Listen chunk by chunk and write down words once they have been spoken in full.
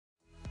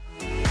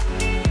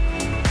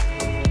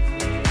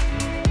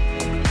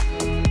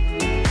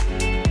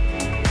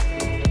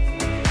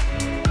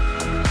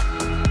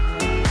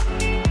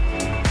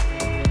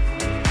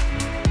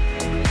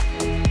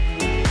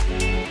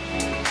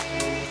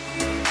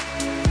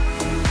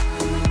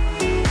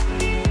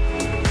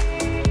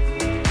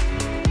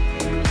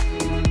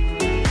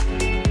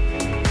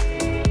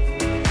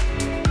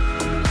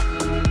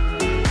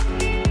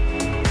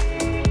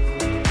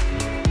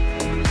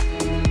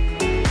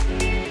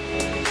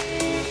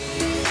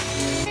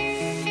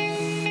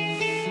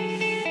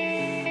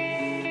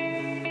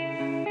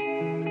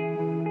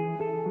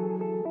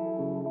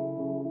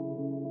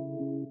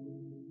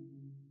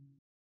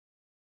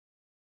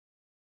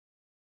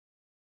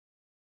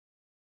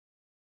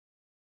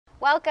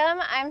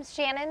Welcome, I'm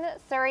Shannon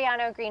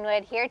Siriano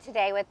Greenwood here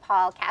today with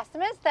Paul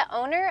Cassimus, the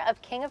owner of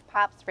King of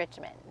Pops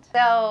Richmond.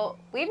 So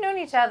we've known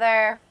each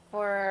other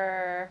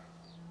for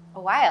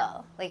a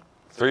while, like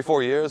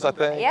 3-4 years, I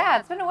think. Yeah,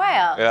 it's been a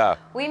while. Yeah.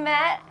 We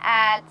met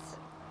at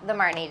the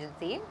Martin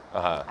Agency.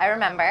 I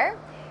remember.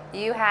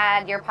 You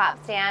had your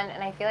pop stand,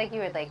 and I feel like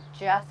you had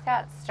just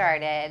got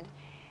started,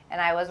 and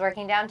I was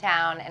working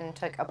downtown and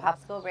took a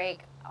popsicle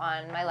break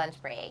on my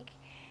lunch break.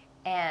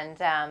 And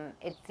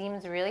it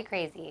seems really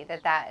crazy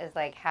that is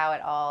how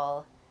it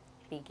all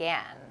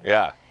began.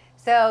 Yeah.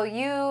 So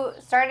you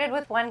started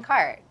with one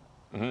cart.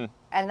 And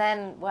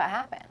then what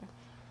happened?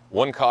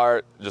 One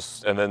cart,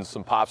 and then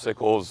some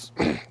popsicles.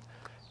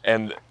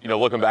 And,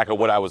 looking back at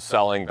what I was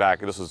selling back,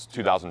 this was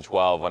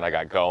 2012 when I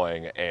got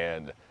going,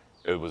 and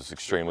it was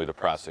extremely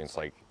depressing. It's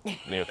like,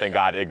 thank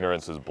God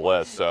ignorance is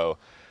bliss. So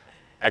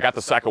I got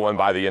the second one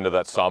by the end of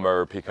that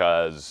summer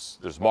because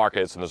there's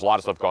markets and there's a lot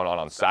of stuff going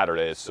on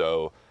Saturdays.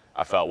 So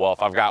I felt, well,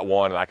 if I've got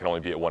one and I can only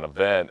be at one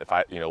event,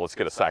 let's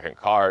get a second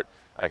cart.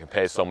 I can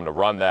pay someone to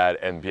run that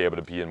and be able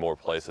to be in more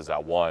places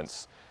at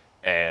once.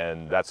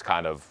 And that's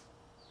kind of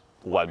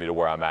led me to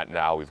where I'm at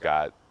now. We've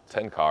got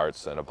 10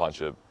 carts and a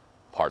bunch of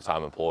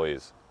part-time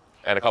employees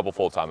and a couple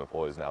full-time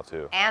employees now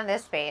too. And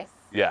this space.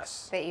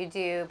 Yes. That you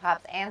do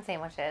pops and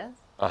sandwiches.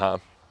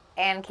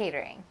 And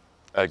catering.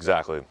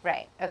 Exactly.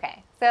 Right.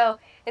 Okay. So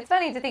it's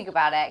funny to think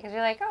about it because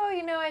you're like, oh,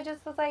 I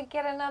just was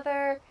get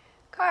another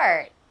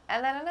cart.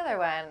 And then another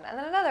one, and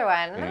then another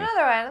one, and then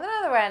another one, and then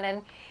another one.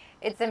 And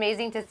it's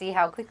amazing to see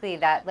how quickly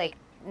that,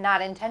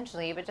 not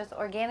intentionally, but just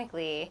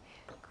organically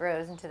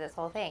grows into this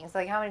whole thing.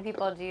 So, how many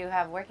people do you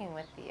have working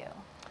with you?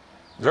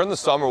 During the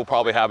summer, we'll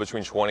probably have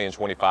between 20 and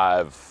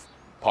 25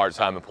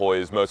 part-time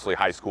employees, mostly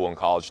high school and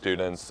college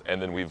students.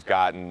 And then we've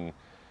gotten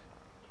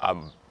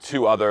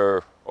two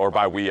other, or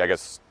by we, I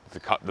guess,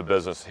 the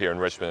business here in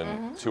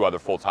Richmond, two other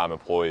full-time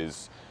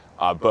employees.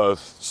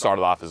 Both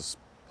started off as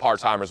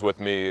part-timers with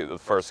me. The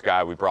first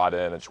guy we brought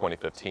in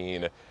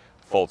 2015,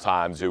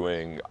 full-time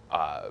doing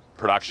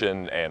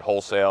production and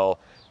wholesale.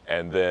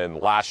 And then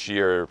last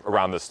year,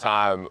 around this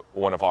time,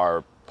 one of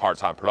our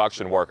part-time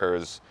production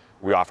workers,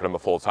 we offered him a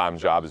full-time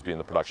job as being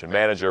the production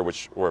manager,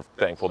 which we're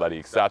thankful that he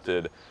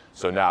accepted.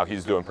 So now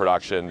he's doing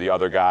production. The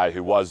other guy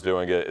who was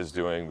doing it is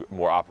doing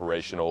more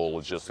operational,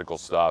 logistical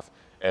stuff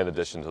in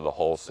addition to the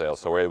wholesale.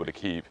 So we're able to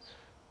keep,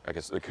 I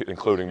guess,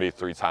 including me,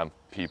 3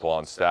 people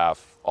on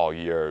staff all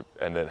year,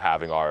 and then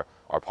having our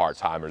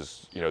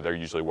part-timers, they're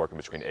usually working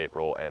between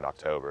April and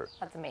October.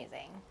 That's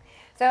amazing.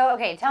 So,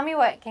 okay, tell me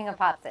what King of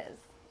Pops is.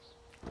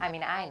 I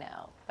mean, I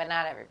know, but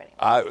not everybody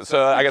knows.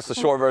 So I guess the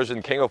short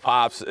version, King of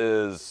Pops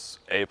is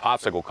a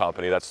popsicle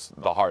company. That's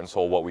the heart and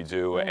soul of what we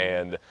do.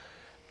 And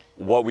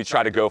what we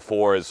try to go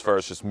for is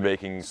first just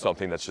making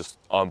something that's just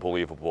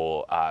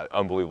unbelievable,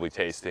 unbelievably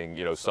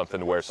tasting,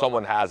 something where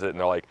someone has it and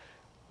they're like,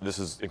 this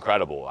is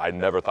incredible. I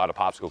never thought a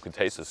popsicle could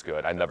taste this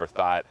good. I never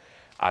thought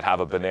I'd have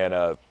a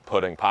banana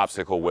pudding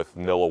popsicle with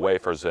vanilla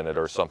wafers in it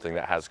or something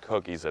that has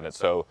cookies in it.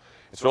 So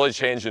it's really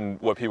changing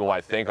what people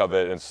might think of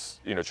it. It's,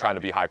 trying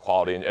to be high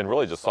quality and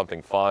really just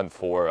something fun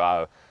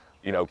for,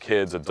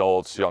 kids,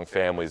 adults, young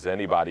families,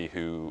 anybody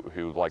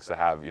who likes to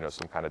have,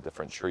 some kind of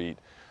different treat.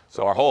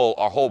 So our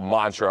whole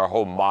mantra, our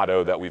whole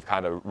motto that we've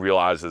kind of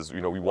realized is,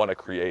 we want to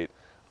create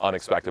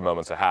unexpected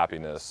moments of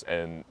happiness.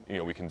 And,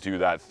 we can do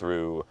that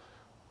through,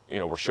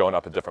 we're showing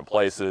up at different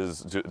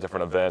places,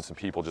 different events, and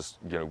people just,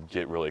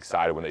 get really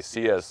excited when they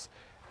see us.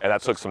 And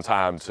that took some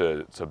time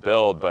to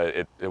build, but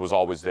it was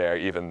always there.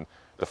 Even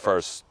the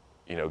first,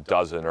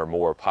 dozen or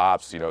more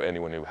pops,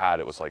 anyone who had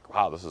it was like,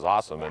 wow, this is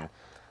awesome. And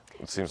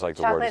it seems like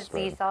the word is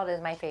spreading. Chocolate sea salt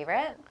is my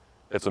favorite.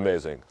 It's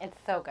amazing. It's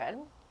so good.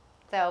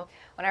 So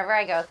whenever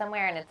I go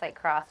somewhere and it's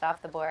crossed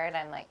off the board,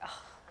 I'm like,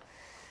 oh,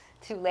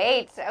 too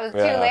late. I was too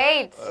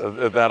late.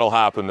 That'll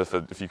happen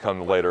if you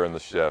come later in the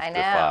shift. I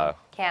know.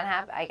 Can't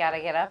happen. I got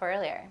to get up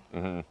earlier.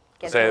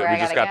 Say we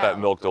just got that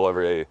milk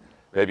delivery.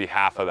 Maybe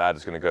half of that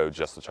is going to go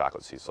just to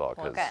chocolate sea salt.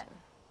 Well, good.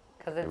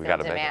 Because it's in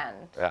demand.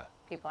 Yeah.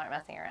 People aren't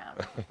messing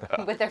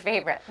around with their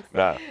favorites.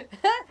 No.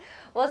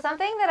 Well,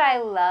 something that I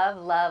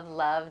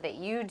love that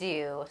you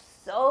do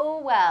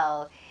so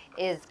well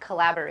is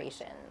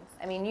collaborations.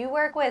 I mean, you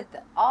work with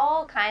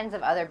all kinds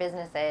of other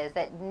businesses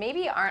that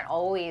maybe aren't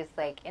always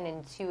an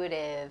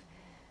intuitive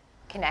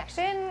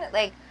connection.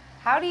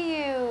 How do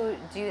you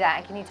do that?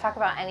 And can you talk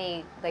about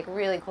any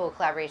really cool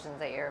collaborations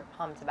that you're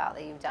pumped about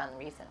that you've done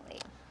recently?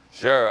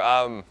 Sure.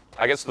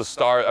 I guess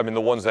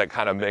the ones that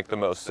kind of make the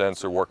most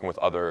sense are working with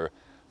other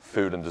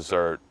food and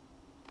dessert,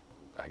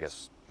 I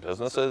guess,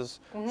 businesses.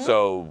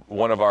 So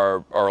one of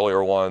our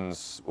earlier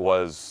ones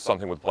was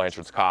something with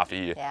Blanchard's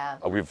Coffee. Yeah.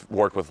 We've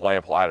worked with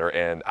Lamplighter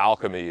and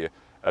Alchemy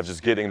of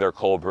just getting their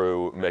cold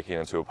brew, making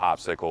it into a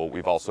popsicle.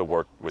 We've also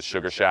worked with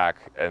Sugar Shack,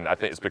 and I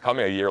think it's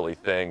becoming a yearly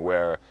thing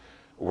where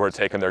we're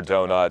taking their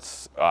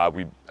donuts. I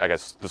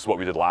guess this is what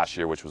we did last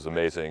year, which was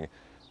amazing.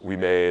 We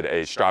made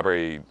a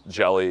strawberry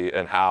jelly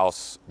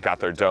in-house, got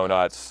their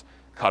donuts,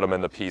 cut them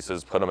into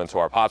pieces, put them into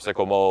our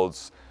popsicle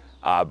molds,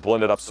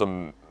 blended up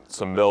some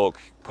some milk,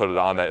 put it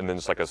on that, and then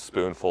just like a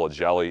spoonful of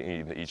jelly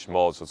in each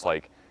mold. So it's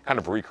like kind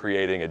of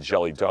recreating a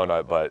jelly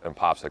donut, but in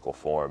popsicle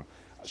form.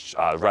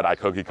 Red Eye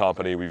Cookie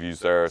Company, we've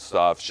used their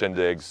stuff.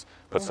 Shindig's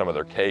put some of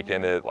their cake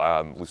in it.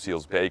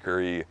 Lucille's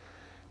Bakery,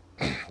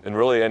 and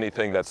really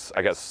anything that's,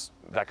 I guess,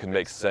 that could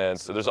make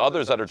sense. There's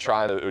others that are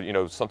trying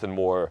to, something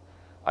more,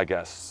 I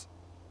guess,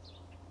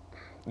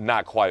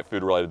 not quite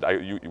food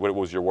related. What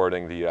was your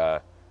wording?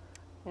 The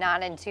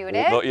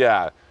non-intuitive. well,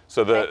 yeah.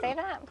 So Did I say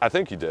that? I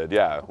think you did,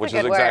 yeah. That's which a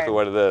is good exactly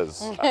word. what it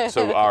is.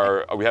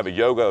 So we have a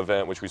yoga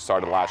event which we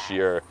started last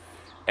year,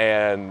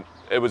 and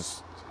it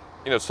was,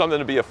 something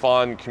to be a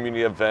fun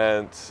community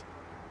event.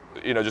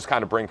 Just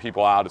kind of bring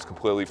people out. It's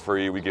completely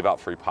free. We give out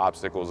free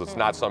popsicles. It's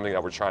not something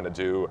that we're trying to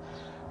do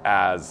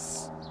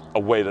as a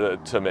way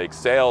to make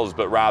sales,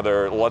 but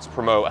rather let's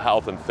promote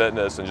health and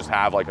fitness and just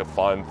have like a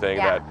fun thing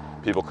that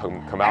people come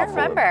out for. I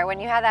remember when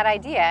you had that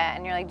idea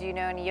and you're like, do you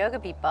know any yoga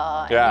people?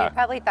 And you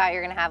probably thought you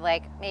were going to have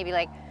maybe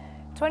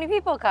 20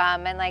 people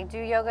come and do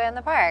yoga in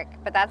the park,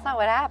 but that's not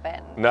what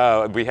happened.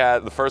 No, we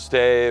had the first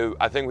day,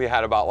 I think we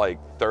had about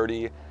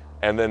 30,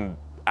 and then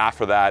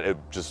after that it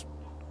just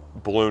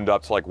ballooned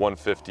up to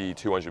 150,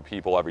 200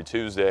 people every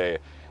Tuesday,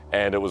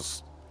 and it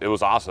was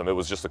awesome. It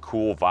was just a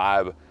cool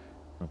vibe.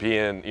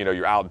 Being,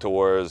 you're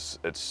outdoors,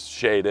 it's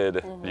shaded,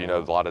 a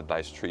lot of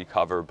nice tree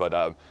cover,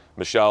 but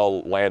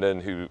Michelle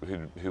Landon,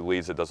 who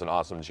leads it, does an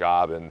awesome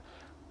job, and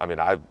I mean,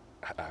 I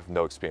have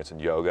no experience in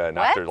yoga, and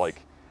after You're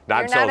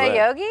not not a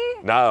yogi?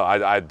 No,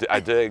 I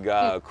dig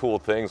cool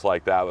things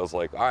like that. I was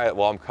like, all right,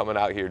 well, I'm coming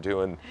out here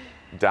doing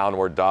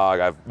downward dog.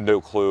 I have no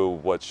clue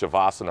what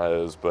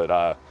Shavasana is, but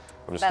I'm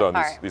just throwing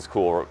these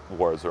cool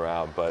words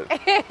around, but.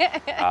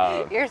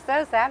 You're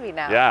so savvy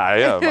now. Yeah, I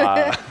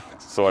am,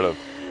 sort of.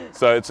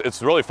 So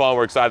it's really fun.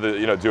 We're excited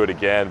to do it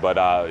again.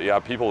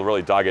 But people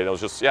really dug it. It was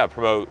just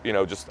promote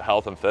just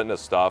health and fitness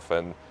stuff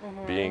and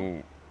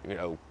being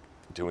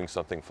doing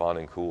something fun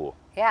and cool.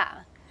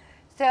 Yeah.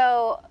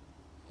 So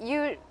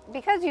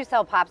because you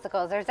sell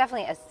popsicles, there's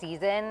definitely a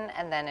season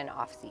and then an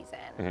off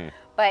season.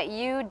 But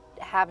you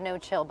have no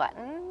chill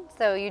button,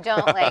 so you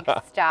don't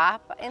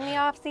stop in the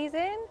off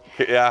season.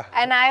 Yeah.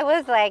 And I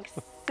was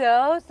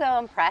so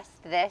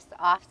impressed this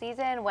off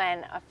season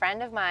when a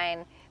friend of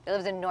mine that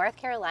lives in North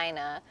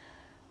Carolina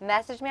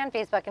messaged me on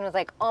Facebook and was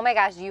like, oh my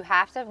gosh, you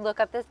have to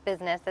look up this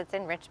business that's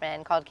in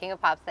Richmond called King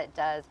of Pops that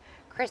does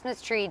Christmas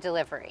tree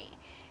delivery.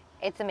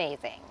 It's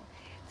amazing.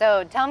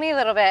 So tell me a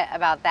little bit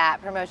about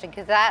that promotion,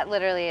 because that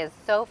literally is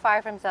so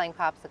far from selling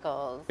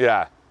popsicles.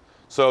 Yeah.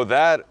 So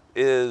that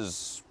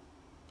is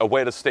a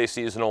way to stay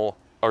seasonal,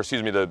 or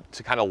excuse me,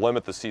 to kind of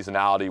limit the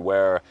seasonality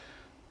where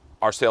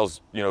our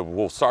sales,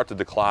 will start to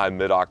decline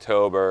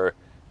mid-October,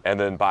 and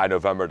then by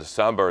November,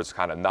 December, it's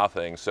kind of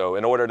nothing. So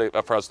in order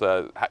for us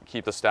to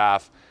keep the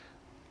staff,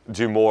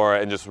 do more,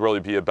 and just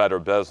really be a better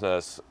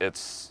business,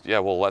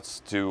 let's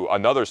do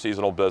another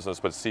seasonal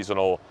business, but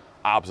seasonal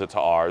opposite to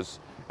ours,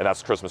 and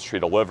that's Christmas tree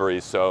delivery.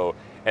 So,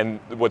 and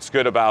what's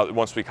good about,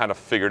 once we kind of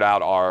figured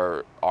out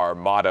our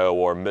motto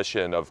or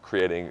mission of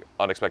creating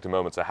unexpected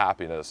moments of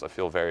happiness, I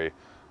feel very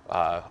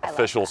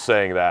official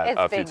saying that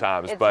a few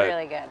times. It's but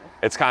really good.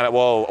 It's kind of,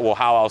 well,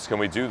 how else can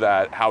we do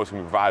that? How else can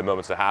we provide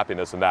moments of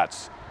happiness? And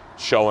that's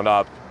showing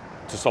up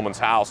to someone's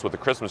house with a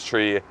Christmas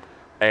tree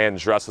and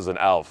dressed as an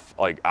elf.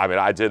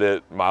 I did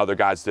it, my other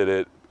guys did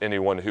it,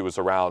 anyone who was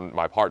around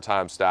my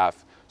part-time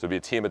staff. So it'd be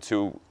a team of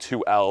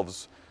two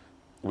elves.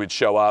 We'd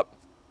show up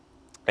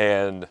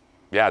and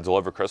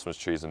deliver Christmas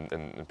trees,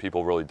 and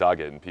people really dug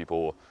it, and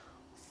people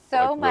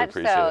so much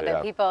really so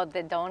that people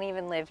that don't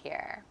even live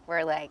here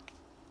were like,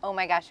 oh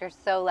my gosh, you're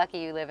so lucky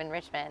you live in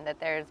Richmond that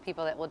there's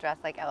people that will dress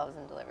like elves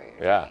and deliver your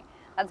tree.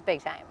 That's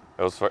big time.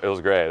 It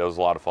was great. It was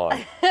a lot of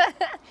fun.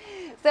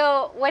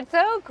 So what's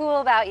so cool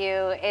about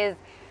you is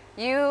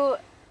you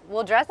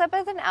will dress up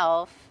as an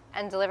elf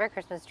and deliver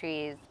Christmas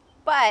trees,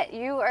 but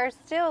you are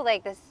still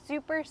this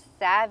super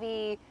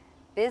savvy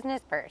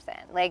business person.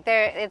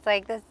 It's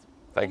this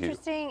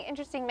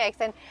interesting mix.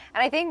 And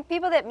I think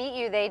people that meet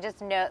you, they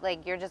just know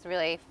you're just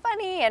really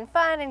funny and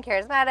fun and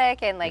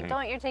charismatic, and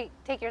don't you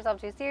take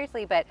yourself too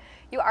seriously, but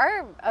you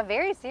are a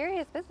very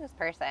serious business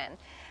person.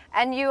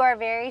 And you are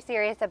very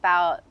serious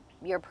about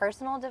your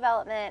personal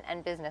development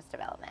and business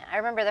development. I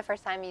remember the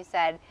first time you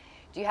said,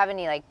 do you have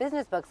any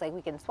business books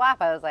we can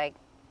swap? I was like,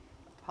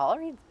 Paul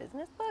reads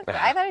business books?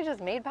 I thought he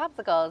just made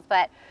popsicles.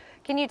 But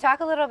can you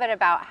talk a little bit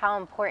about how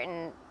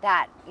important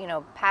that,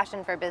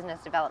 passion for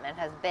business development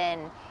has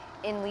been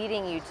in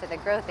leading you to the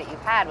growth that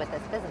you've had with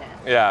this business?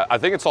 Yeah, I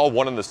think it's all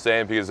one and the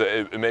same, because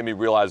it made me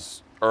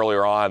realize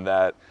earlier on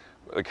that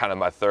kind of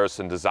my thirst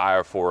and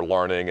desire for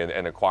learning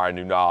and acquiring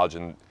new knowledge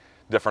and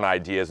different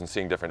ideas and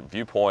seeing different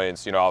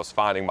viewpoints. I was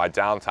finding my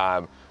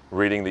downtime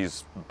reading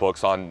these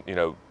books on,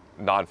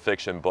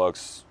 nonfiction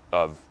books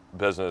of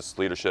business,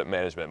 leadership,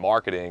 management,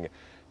 marketing,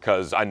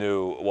 because I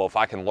knew, well, if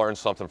I can learn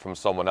something from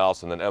someone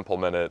else and then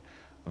implement it,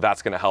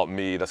 that's going to help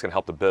me, that's going to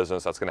help the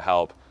business, that's going to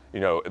help,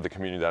 the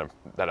community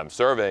that I'm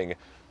serving.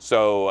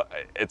 So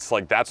it's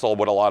that's all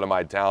what a lot of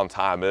my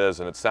downtime is,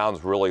 and it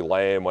sounds really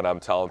lame when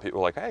I'm telling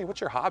people hey, what's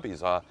your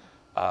hobbies?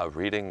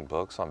 Reading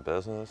books on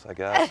business, I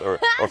guess. Or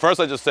first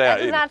I just say... That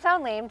does not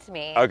sound lame to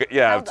me. Okay,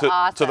 yeah, Sounds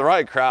awesome. to the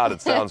right crowd,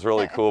 it sounds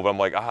really cool, but I'm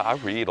like, I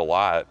read a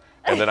lot.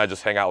 And then I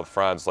just hang out with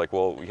friends. Like,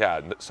 well,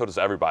 yeah, so does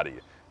everybody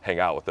hang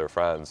out with their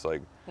friends.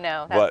 Like,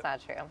 no, that's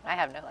not true. I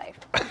have no life.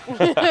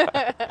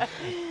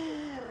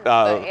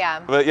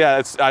 But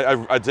yeah,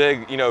 I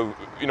dig, you know,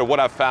 what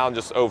I've found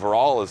just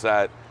overall is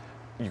that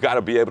you got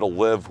to be able to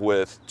live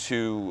with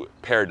two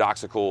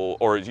paradoxical,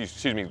 or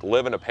excuse me,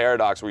 live in a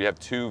paradox where you have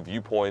two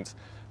viewpoints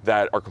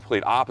that are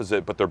complete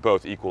opposite, but they're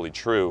both equally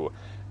true.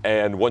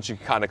 And once you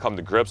kind of come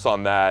to grips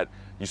on that,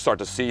 you start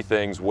to see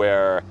things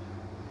where,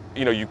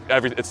 you know,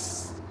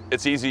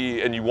 it's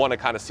easy, and you want to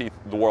kind of see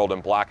the world in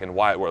black and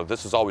white, where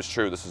this is always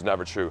true, this is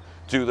never true.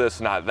 Do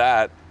this, not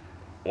that.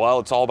 Well,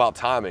 it's all about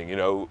timing. You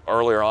know,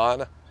 earlier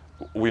on,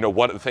 you know,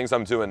 what the things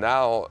I'm doing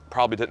now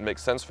probably didn't make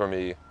sense for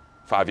me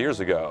 5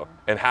 years ago.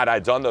 And had I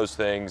done those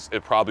things,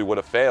 it probably would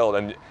have failed.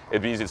 And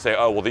it'd be easy to say,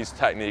 oh, well, these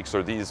techniques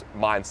or these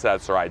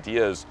mindsets or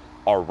ideas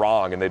are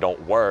wrong and they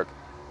don't work.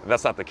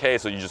 That's not the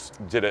case. So you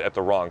just did it at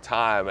the wrong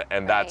time.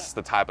 And that's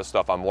the type of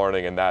stuff I'm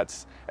learning. And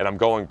I'm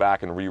going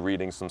back and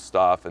rereading some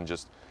stuff, and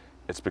just,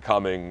 it's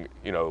becoming,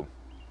 you know,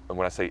 and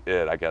when I say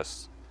it, I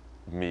guess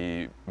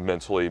me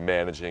mentally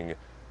managing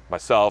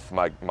myself,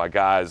 my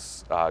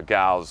guys,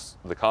 gals,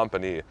 the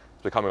company,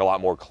 it's becoming a lot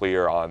more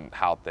clear on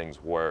how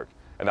things work.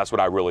 And that's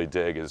what I really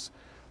dig is,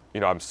 you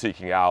know, I'm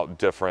seeking out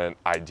different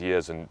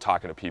ideas and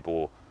talking to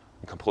people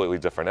in completely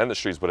different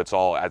industries, but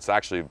it's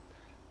actually,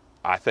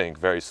 I think,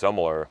 very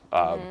similar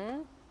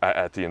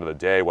at the end of the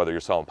day, whether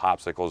you're selling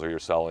popsicles or you're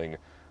selling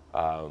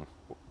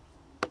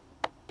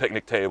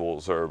picnic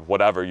tables or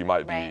whatever you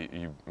might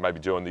be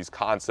doing. These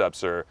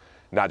concepts are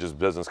not just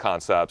business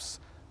concepts,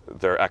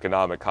 they're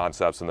economic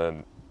concepts, and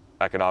then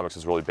economics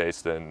is really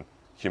based in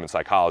human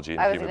psychology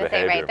and human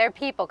behavior. Say, right, they're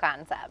people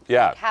concepts.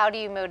 Yeah. Like, how do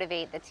you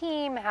motivate the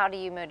team? How do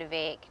you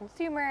motivate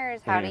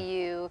consumers? How do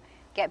you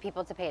get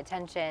people to pay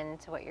attention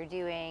to what you're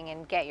doing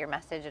and get your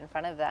message in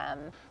front of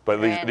them?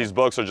 But these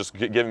books are just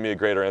giving me a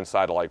greater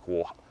insight of, like,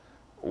 well,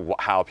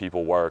 how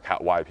people work,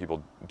 why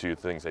people do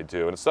things they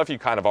do. And it's stuff you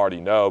kind of already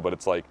know, but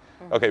it's like,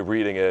 okay,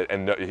 reading it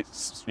and,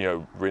 you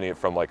know, reading it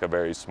from like a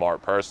very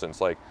smart person,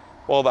 it's like,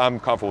 well, I'm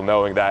comfortable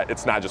knowing that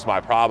it's not just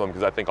my problem,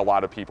 because I think a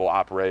lot of people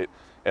operate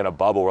in a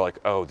bubble where, like,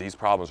 oh, these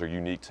problems are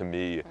unique to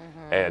me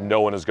and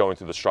no one is going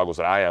through the struggles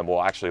that I am.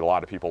 Well, actually a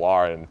lot of people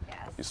are. And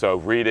so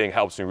reading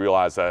helps me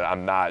realize that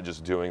I'm not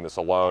just doing this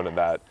alone, and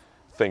that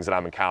things that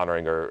I'm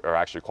encountering are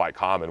actually quite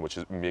common, which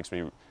makes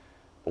me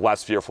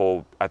less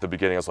fearful. At the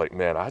beginning, I was like,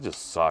 man, I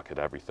just suck at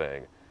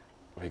everything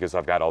because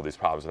I've got all these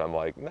problems. And I'm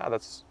like, no,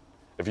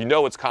 if you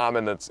know it's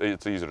common, it's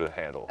easier to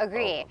handle.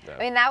 Agree. I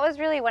mean, that was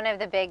really one of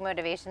the big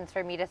motivations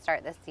for me to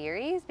start this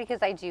series,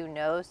 because I do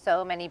know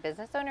so many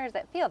business owners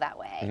that feel that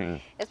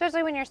way,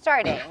 especially when you're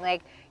starting.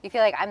 Like, you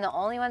feel like I'm the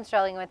only one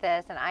struggling with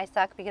this and I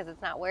suck because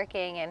it's not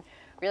working. And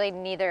really,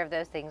 neither of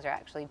those things are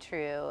actually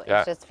true.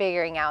 It's just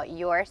figuring out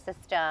your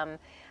system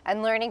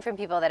and learning from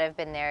people that have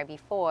been there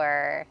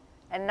before,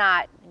 and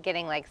not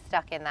getting like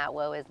stuck in that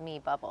woe is me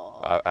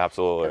bubble.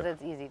 Absolutely. Because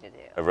it's easy to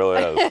do. It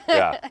really is,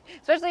 yeah.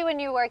 Especially when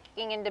you're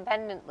working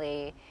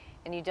independently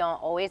and you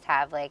don't always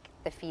have like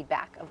the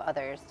feedback of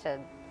others to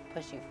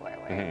push you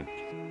forward.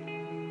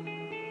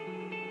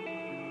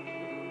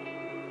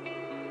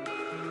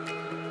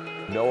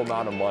 No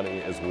amount of money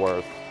is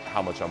worth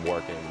how much I'm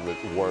working,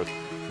 worth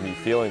me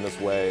feeling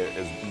this way,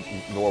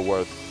 nor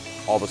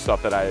worth all the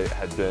stuff that I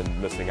had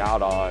been missing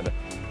out on,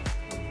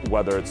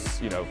 whether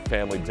it's, you know,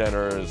 family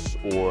dinners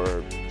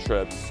or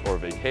trips or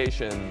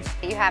vacations.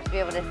 You have to be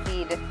able to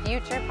see the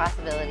future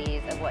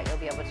possibilities of what you'll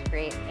be able to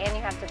create, and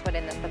you have to put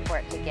in the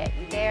support to get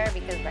you there,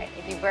 because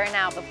if you burn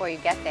out before you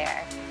get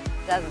there,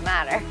 it doesn't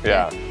matter.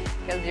 Yeah.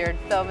 Because you're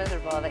so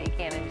miserable that you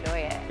can't enjoy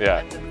it.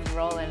 Yeah. Once it's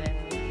rolling,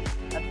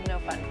 and that's no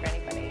fun for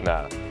anybody.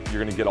 Nah,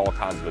 you're gonna get all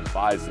kinds of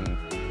advice, and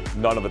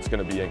none of it's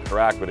gonna be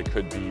incorrect, but it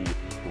could be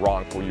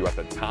wrong for you at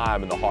the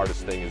time, and the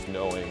hardest thing is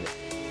knowing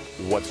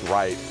what's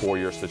right for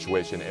your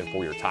situation and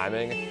for your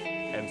timing.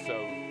 And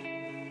so